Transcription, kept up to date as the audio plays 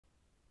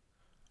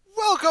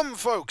Welcome,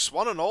 folks,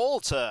 one and all,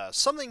 to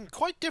something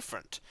quite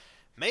different.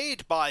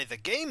 Made by the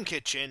Game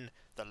Kitchen,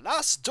 The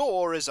Last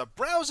Door is a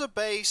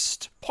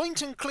browser-based,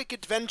 point-and-click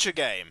adventure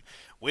game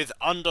with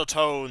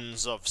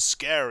undertones of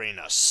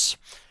scariness.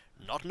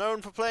 Not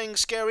known for playing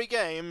scary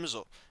games,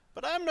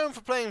 but I am known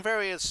for playing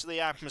variously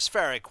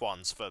atmospheric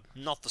ones, for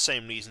not the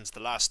same reasons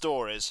The Last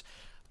Door is.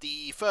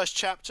 The first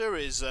chapter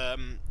is, up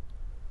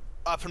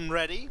and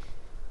ready.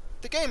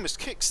 The game is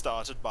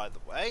kickstarted, by the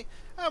way,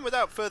 and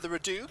without further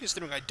ado,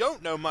 considering I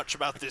don't know much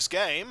about this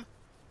game,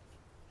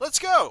 let's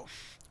go!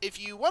 If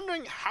you're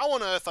wondering how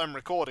on earth I'm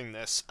recording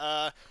this,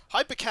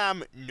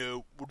 Hypercam,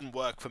 no, wouldn't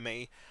work for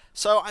me,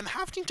 so I'm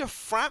having to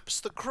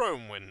fraps the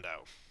Chrome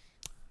window.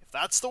 If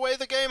that's the way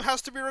the game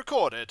has to be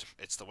recorded,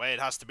 it's the way it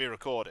has to be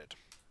recorded.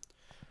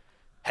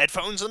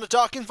 Headphones in a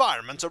dark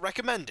environment are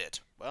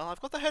recommended. Well,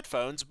 I've got the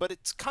headphones, but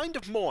it's kind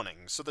of morning,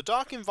 so the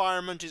dark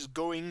environment is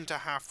going to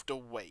have to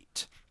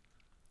wait.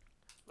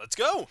 Let's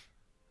go!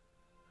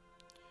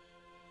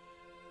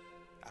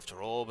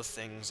 After all the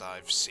things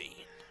I've seen.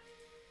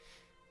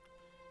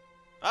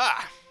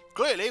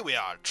 Clearly we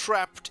are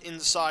trapped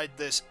inside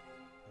this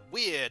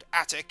weird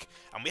attic,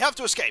 and we have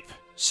to escape.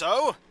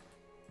 So,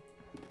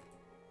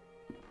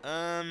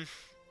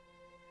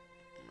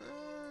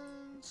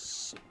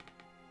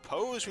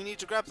 suppose we need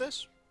to grab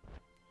this?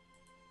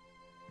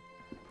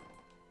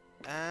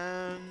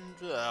 And,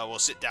 we'll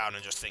sit down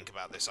and just think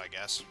about this, I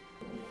guess.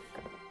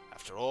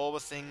 After all the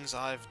things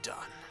I've done.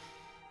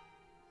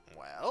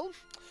 Well,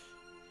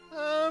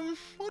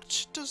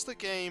 what does the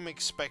game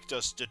expect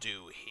us to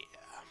do here?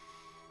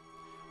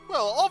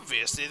 Well,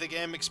 obviously the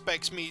game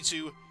expects me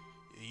to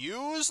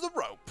use the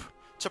rope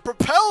to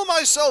propel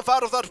myself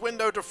out of that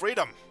window to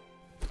freedom.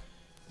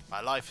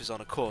 My life is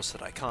on a course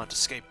that I can't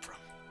escape from.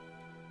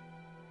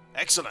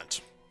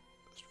 Excellent.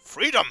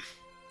 Freedom!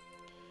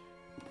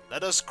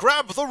 Let us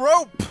grab the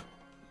rope!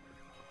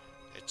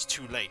 It's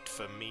too late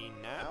for me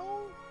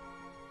now?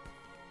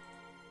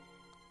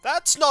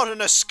 That's not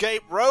an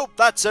escape rope,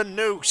 that's a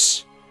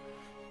noose!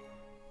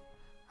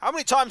 How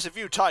many times have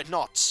you tied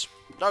knots?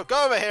 No,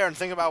 go over here and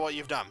think about what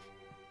you've done.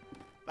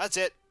 That's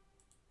it.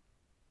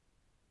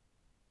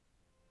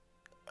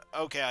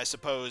 Okay, I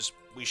suppose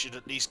we should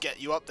at least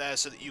get you up there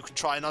so that you can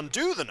try and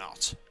undo the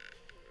knot.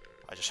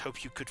 I just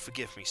hope you could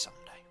forgive me someday.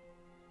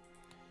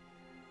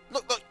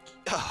 Look.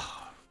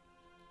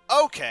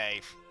 Okay,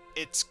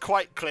 it's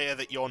quite clear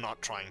that you're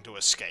not trying to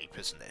escape,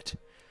 isn't it?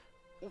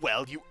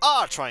 Well, you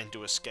are trying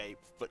to escape,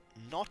 but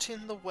not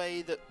in the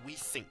way that we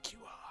think you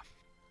are.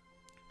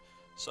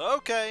 So,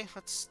 okay,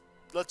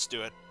 let's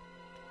do it.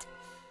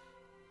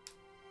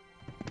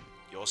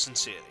 Yours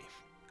sincerely,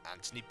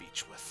 Anthony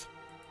Beechworth.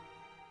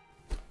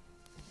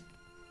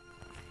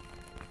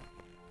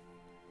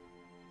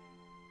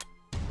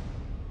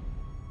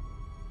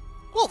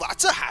 Well,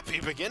 that's a happy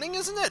beginning,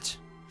 isn't it?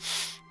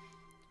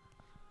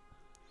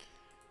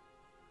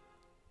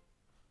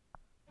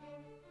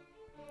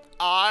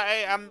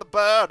 I am the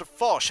bird of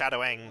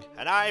foreshadowing,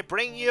 and I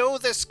bring you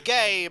this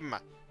game.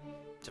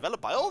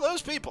 Developed by all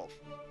those people.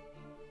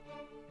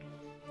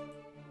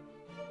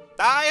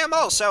 I am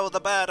also the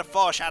bird of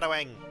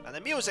foreshadowing, and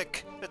the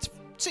music, that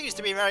seems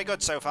to be very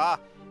good so far,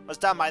 was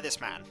done by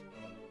this man.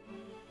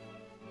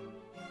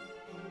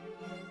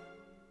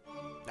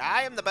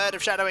 I am the bird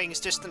of shadowing's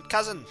distant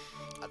cousin.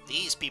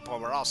 These people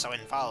were also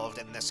involved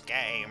in this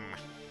game.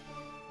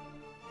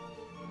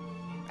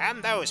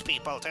 And those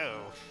people too.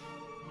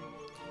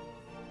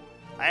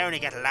 I only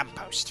get a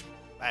lamppost.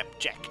 I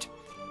object.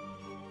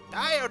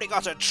 I only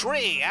got a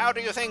tree. How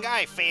do you think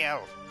I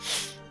feel?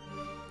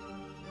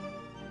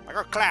 I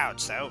got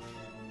clouds, though.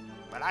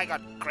 But I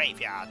got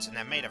graveyards, and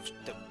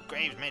the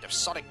graves made of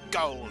solid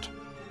gold.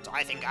 So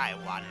I think I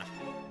won.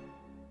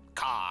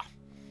 Car.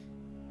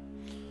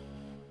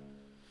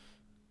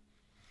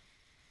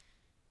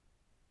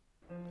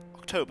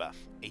 October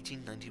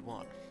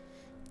 1891.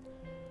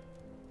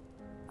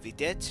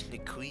 Videt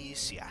nequi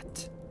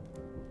siat.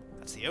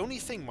 That's the only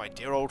thing my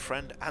dear old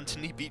friend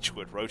Anthony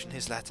Beechwood wrote in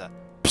his letter.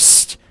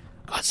 Psst!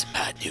 Got some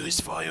bad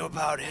news for you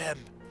about him.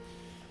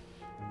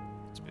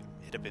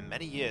 It had been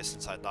many years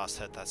since I'd last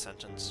heard that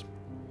sentence.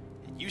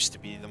 It used to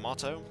be the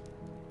motto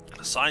in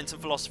a science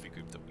and philosophy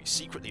group that we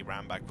secretly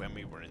ran back when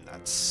we were in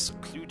that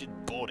secluded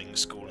boarding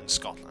school in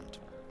Scotland.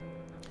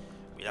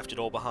 We left it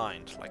all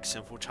behind, like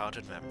simple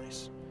childhood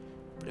memories.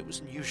 But it was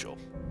unusual.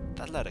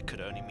 That letter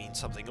could only mean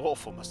something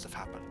awful must have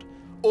happened.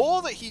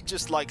 Or that he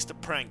just likes to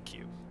prank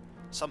you.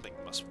 Something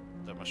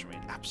that must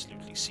remain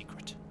absolutely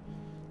secret.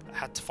 I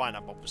had to find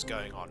out what was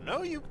going on.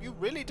 No, you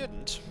really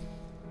didn't.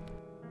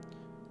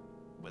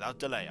 Without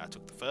delay, I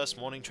took the first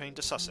morning train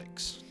to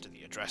Sussex, to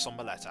the address on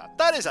the letter.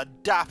 That is a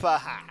dapper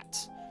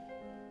hat!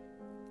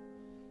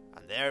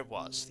 And there it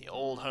was, the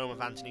old home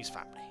of Anthony's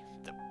family,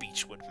 the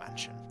Beechwood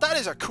Mansion. That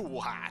is a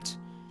cool hat!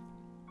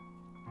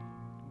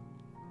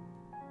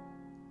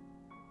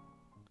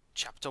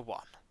 Chapter 1,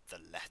 The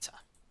Letter.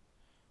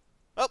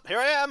 Well, here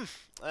I am.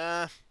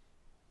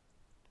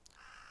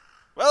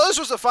 Well, this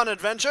was a fun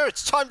adventure.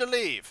 It's time to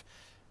leave.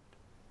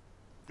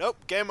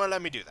 Nope, game won't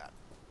let me do that.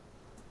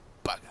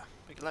 Bugger.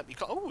 can let me...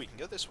 Oh, we can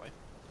go this way.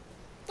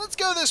 Let's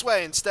go this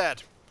way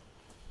instead!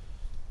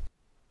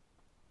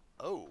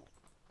 Oh.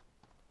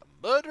 A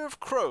murder of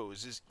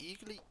crows is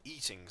eagerly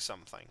eating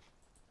something.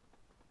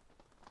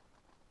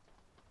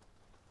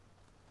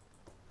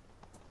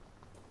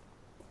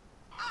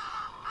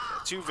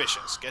 They're too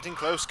vicious. Getting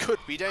close could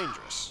be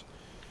dangerous.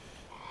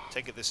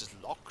 Take it this is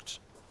locked.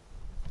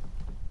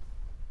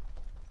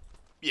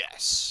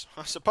 Yes.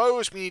 I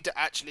suppose we need to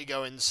actually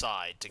go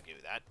inside to do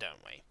that,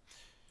 don't we?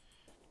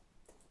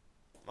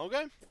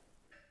 Okay.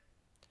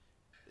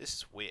 This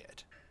is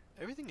weird.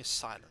 Everything is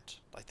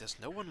silent, like there's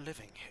no one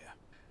living here.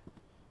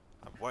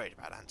 I'm worried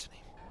about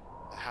Anthony.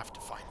 I have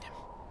to find him.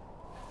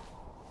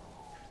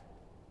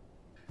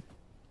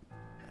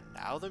 And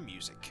now the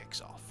music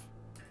kicks off.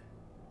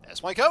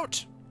 There's my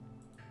coat!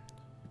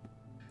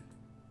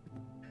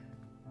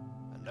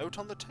 A note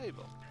on the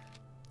table.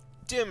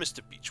 Dear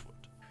Mr. Beechwood,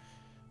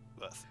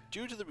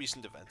 due to the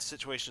recent events, the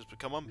situation has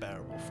become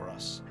unbearable for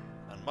us,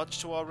 and much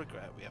to our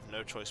regret, we have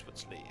no choice but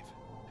to leave.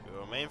 We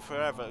will remain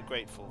forever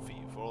grateful for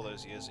you for all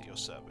those years at your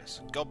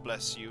service. God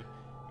bless you,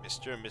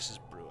 Mr. and Mrs.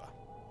 Brewer.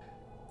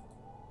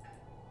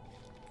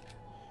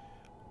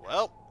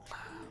 Well,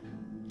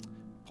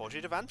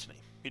 portrait of Anthony.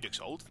 He looks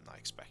older than I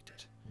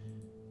expected.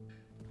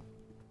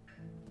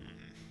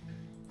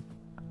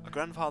 A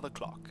grandfather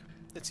clock.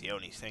 It's the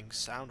only thing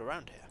sound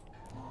around here.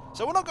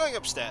 So we're not going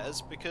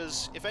upstairs,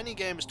 because if any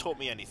game has taught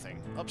me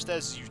anything,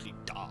 upstairs is usually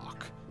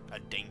dark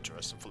and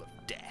dangerous and full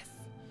of death.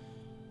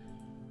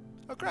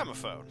 A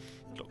gramophone.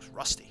 It looks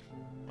rusty.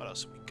 What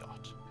else have we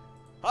got?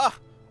 Ah!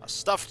 A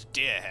stuffed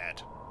deer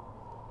head.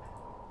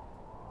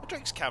 A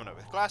drinks cabinet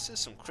with glasses,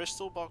 some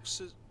crystal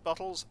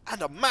bottles,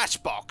 and a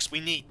matchbox! We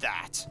need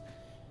that!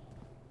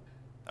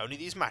 Only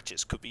these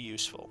matches could be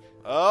useful.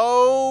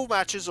 Oh,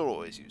 matches are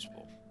always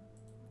useful.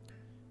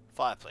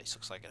 Fireplace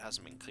looks like it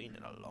hasn't been cleaned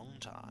in a long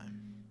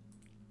time.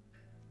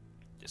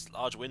 This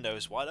large window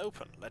is wide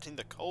open, letting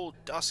the cold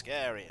dusk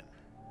air in.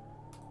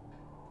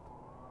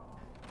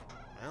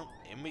 Well,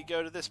 in we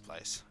go to this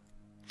place.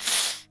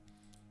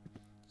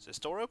 Is this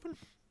door open?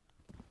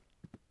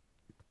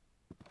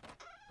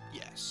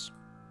 Yes.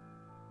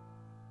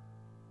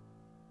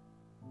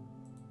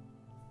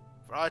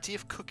 Variety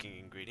of cooking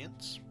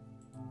ingredients.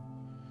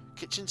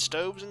 Kitchen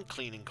stoves and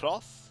cleaning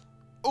cloth.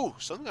 Oh,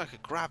 something I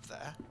could grab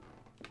there.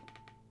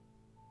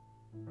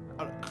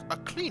 A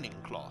cleaning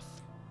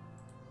cloth.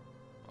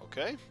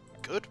 Okay,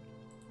 good.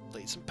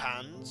 Plates and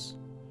pans.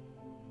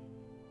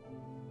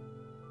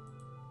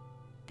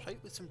 Plate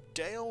with some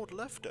day-old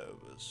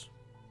leftovers.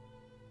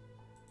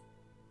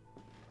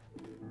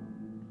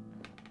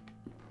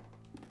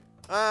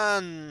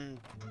 And...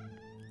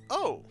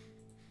 oh!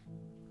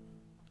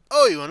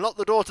 Oh, you unlocked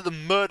the door to the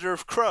murder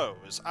of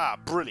crows. Ah,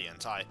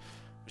 brilliant. I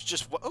was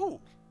just... oh!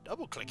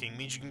 Double-clicking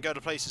means you can go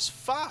to places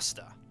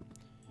faster.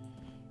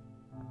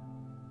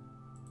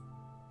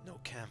 No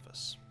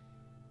canvas.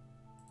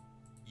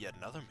 Yet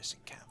another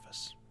missing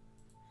canvas.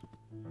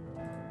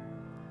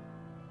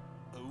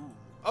 Ooh.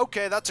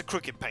 Okay, that's a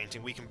crooked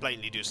painting. We can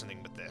blatantly do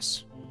something with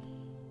this.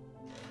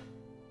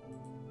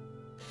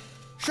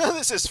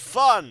 This is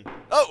fun!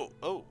 Oh!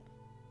 Oh!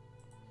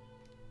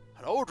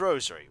 An old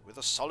rosary with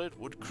a solid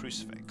wood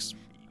crucifix.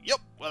 Yup,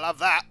 we'll have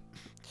that.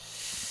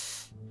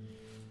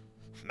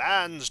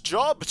 Man's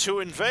job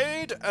to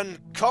invade and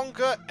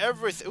conquer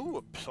everything. Ooh,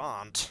 a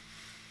plant.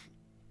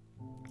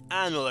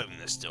 And we'll open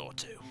this door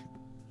too.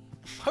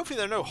 Hopefully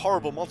there are no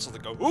horrible monsters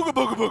that go ooga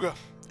booga booga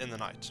in the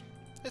night.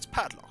 It's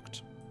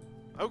padlocked.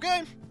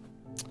 Okay.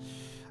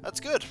 That's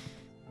good.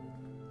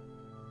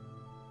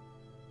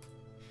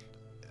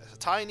 There's a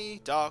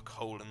tiny, dark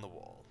hole in the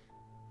wall.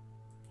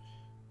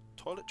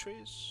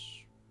 Toiletries.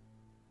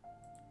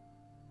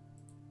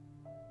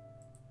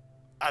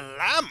 A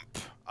lamp!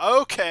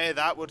 Okay,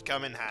 that would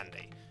come in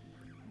handy.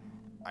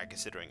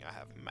 Considering I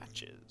have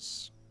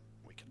matches,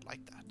 we could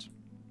light that.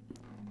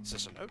 Is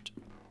this a note?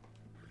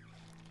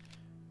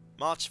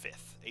 March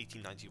 5th,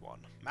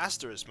 1891.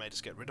 Master has made us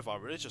get rid of our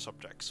religious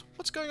objects.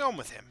 What's going on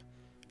with him?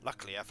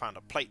 Luckily, I found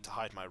a plate to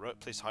hide my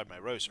place to hide my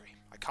rosary.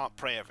 I can't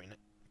pray every night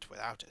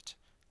without it.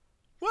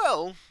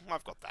 Well,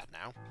 I've got that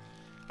now.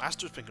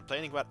 Master has been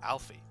complaining about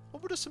Alfie.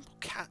 What would a simple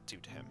cat do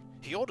to him?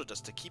 He ordered us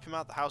to keep him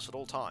out of the house at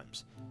all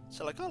times.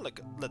 So I can't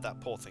let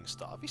that poor thing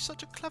starve. He's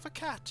such a clever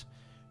cat.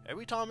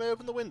 Every time I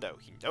open the window,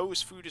 he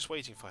knows food is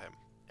waiting for him.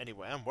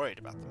 Anyway, I'm worried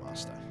about the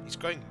master. He's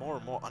growing more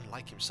and more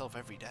unlike himself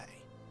every day.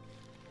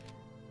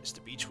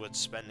 Mr. Beechwood's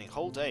spending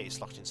whole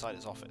days locked inside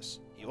his office.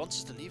 He wants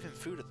us to leave him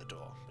food at the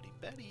door, but he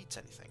barely eats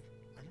anything.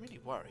 I'm really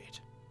worried.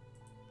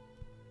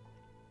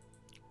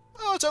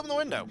 Oh, let's open the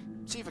window.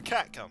 See if a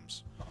cat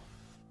comes.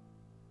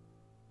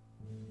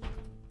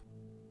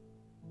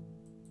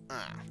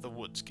 Ah, the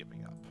wood's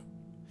giving up.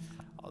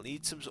 I'll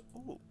need some...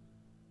 ooh.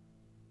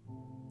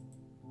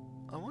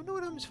 I wonder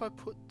what happens if I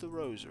put the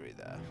rosary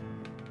there.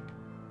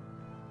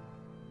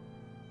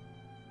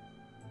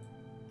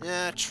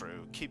 Yeah,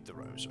 true. Keep the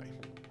rosary.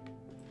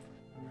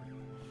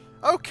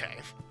 Okay.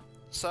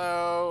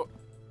 So...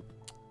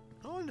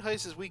 all the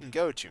places we can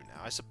go to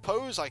now. I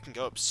suppose I can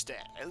go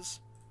upstairs.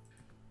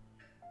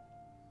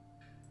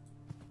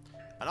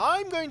 And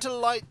I'm going to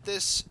light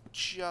this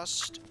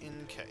just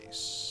in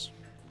case.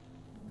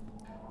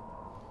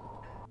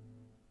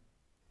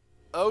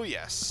 Oh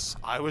yes,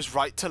 I was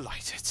right to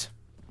light it.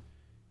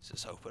 Is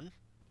this open?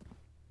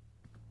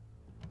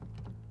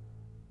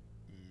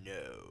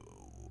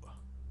 No.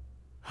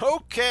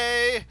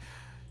 Okay!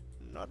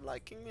 Not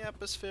liking the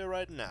atmosphere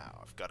right now,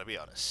 I've got to be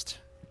honest.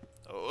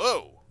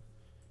 Oh!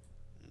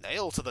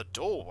 Nail to the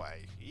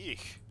doorway.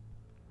 Eek.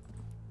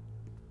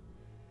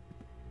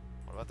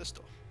 What about this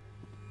door?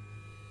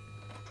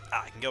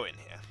 Ah, I can go in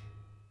here.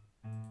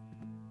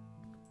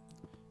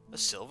 A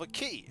silver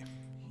key.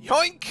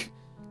 Yoink!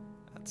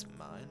 That's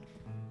mine.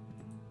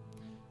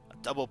 A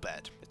double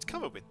bed. It's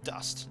covered with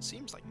dust. It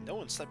seems like no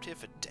one slept here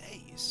for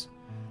days.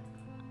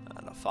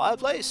 And a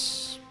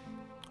fireplace.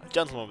 A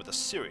gentleman with a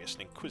serious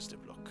and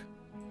inquisitive look.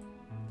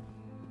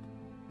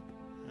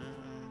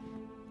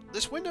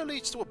 This window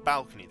leads to a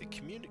balcony that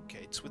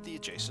communicates with the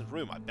adjacent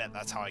room. I bet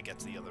that's how I get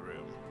to the other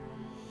room.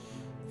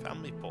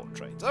 Family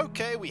portraits.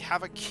 Okay, we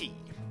have a key.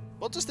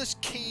 What does this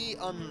key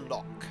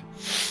unlock?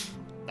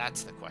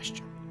 That's the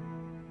question.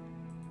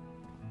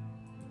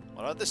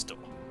 What about this door?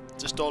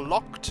 Is this door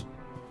locked?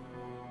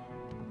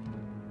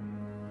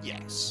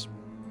 Yes.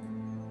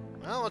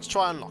 Well, let's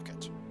try and unlock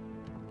it.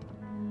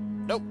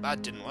 Nope,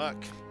 that didn't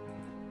work.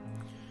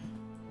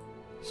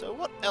 So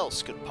what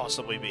else could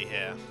possibly be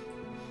here?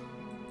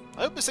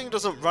 I hope this thing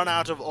doesn't run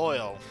out of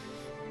oil.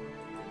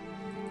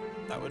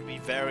 That would be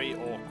very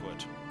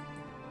awkward.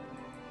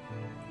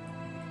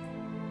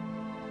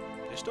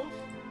 This door?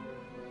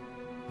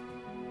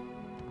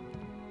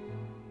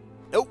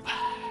 Nope.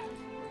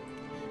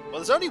 Well,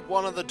 there's only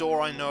one other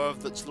door I know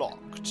of that's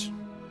locked.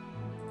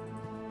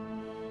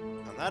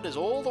 And that is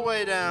all the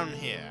way down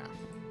here.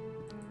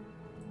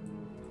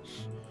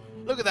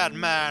 Look at that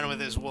man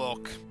with his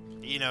walk.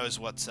 He knows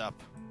what's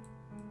up.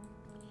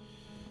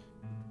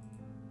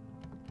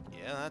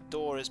 Yeah, that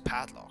door is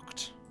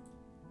padlocked.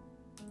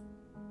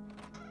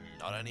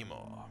 Not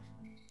anymore.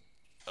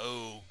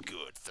 Oh,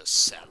 good, the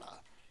cellar.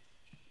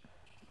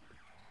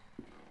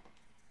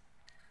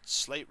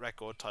 Slate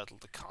record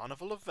titled The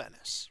Carnival of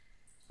Venice.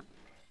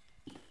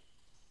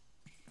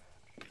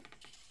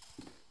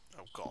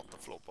 Oh god, the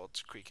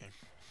floorboard's creaking.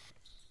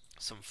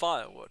 Some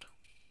firewood.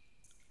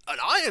 An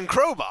iron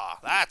crowbar!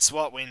 That's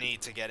what we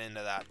need to get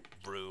into that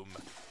room.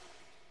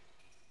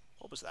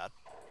 What was that?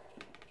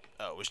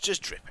 Oh, it was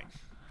just dripping.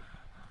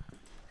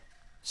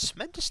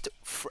 Cement is still...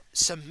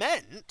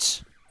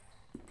 Cement?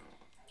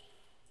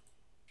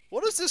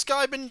 What has this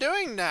guy been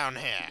doing down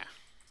here?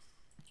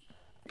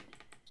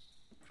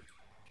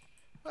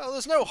 Well,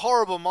 there's no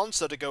horrible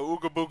monster to go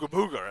ooga booga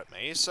booga at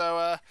me,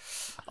 so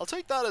I'll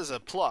take that as a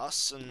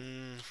plus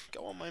and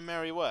go on my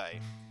merry way.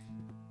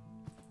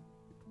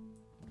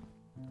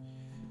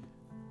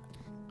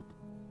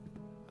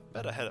 I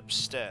better head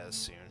upstairs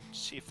soon,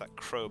 see if that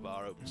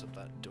crowbar opens up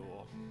that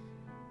door.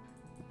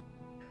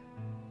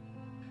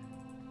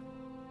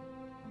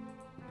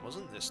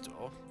 Wasn't this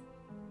door?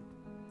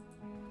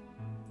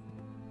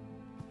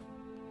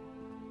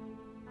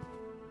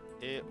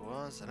 It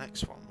was the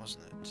next one,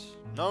 wasn't it?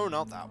 No,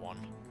 not that one.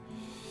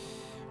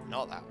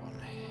 Not that one.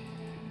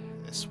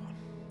 This one.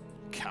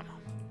 Come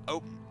on.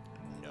 Open.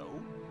 No.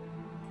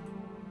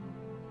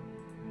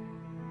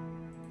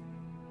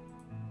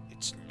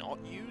 It's not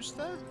used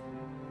there?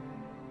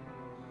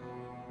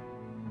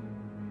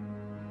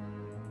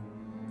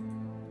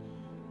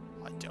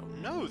 I don't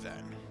know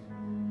then.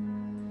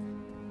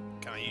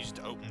 Can I use it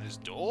to open this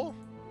door?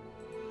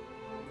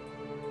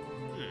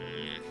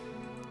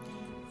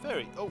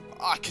 Very... Oh,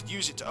 I could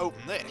use it to open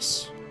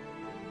this.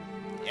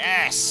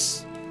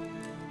 Yes!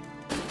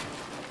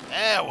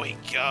 There we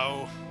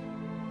go.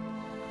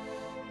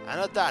 And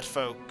at that,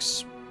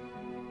 folks,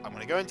 I'm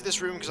going to go into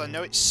this room because I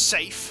know it's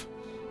safe.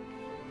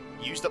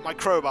 Used up my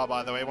crowbar,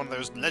 by the way, one of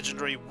those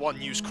legendary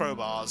one-use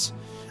crowbars.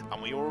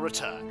 And we will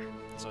return.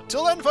 So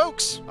until then,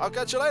 folks, I'll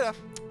catch you later.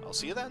 I'll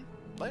see you then.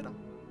 Later.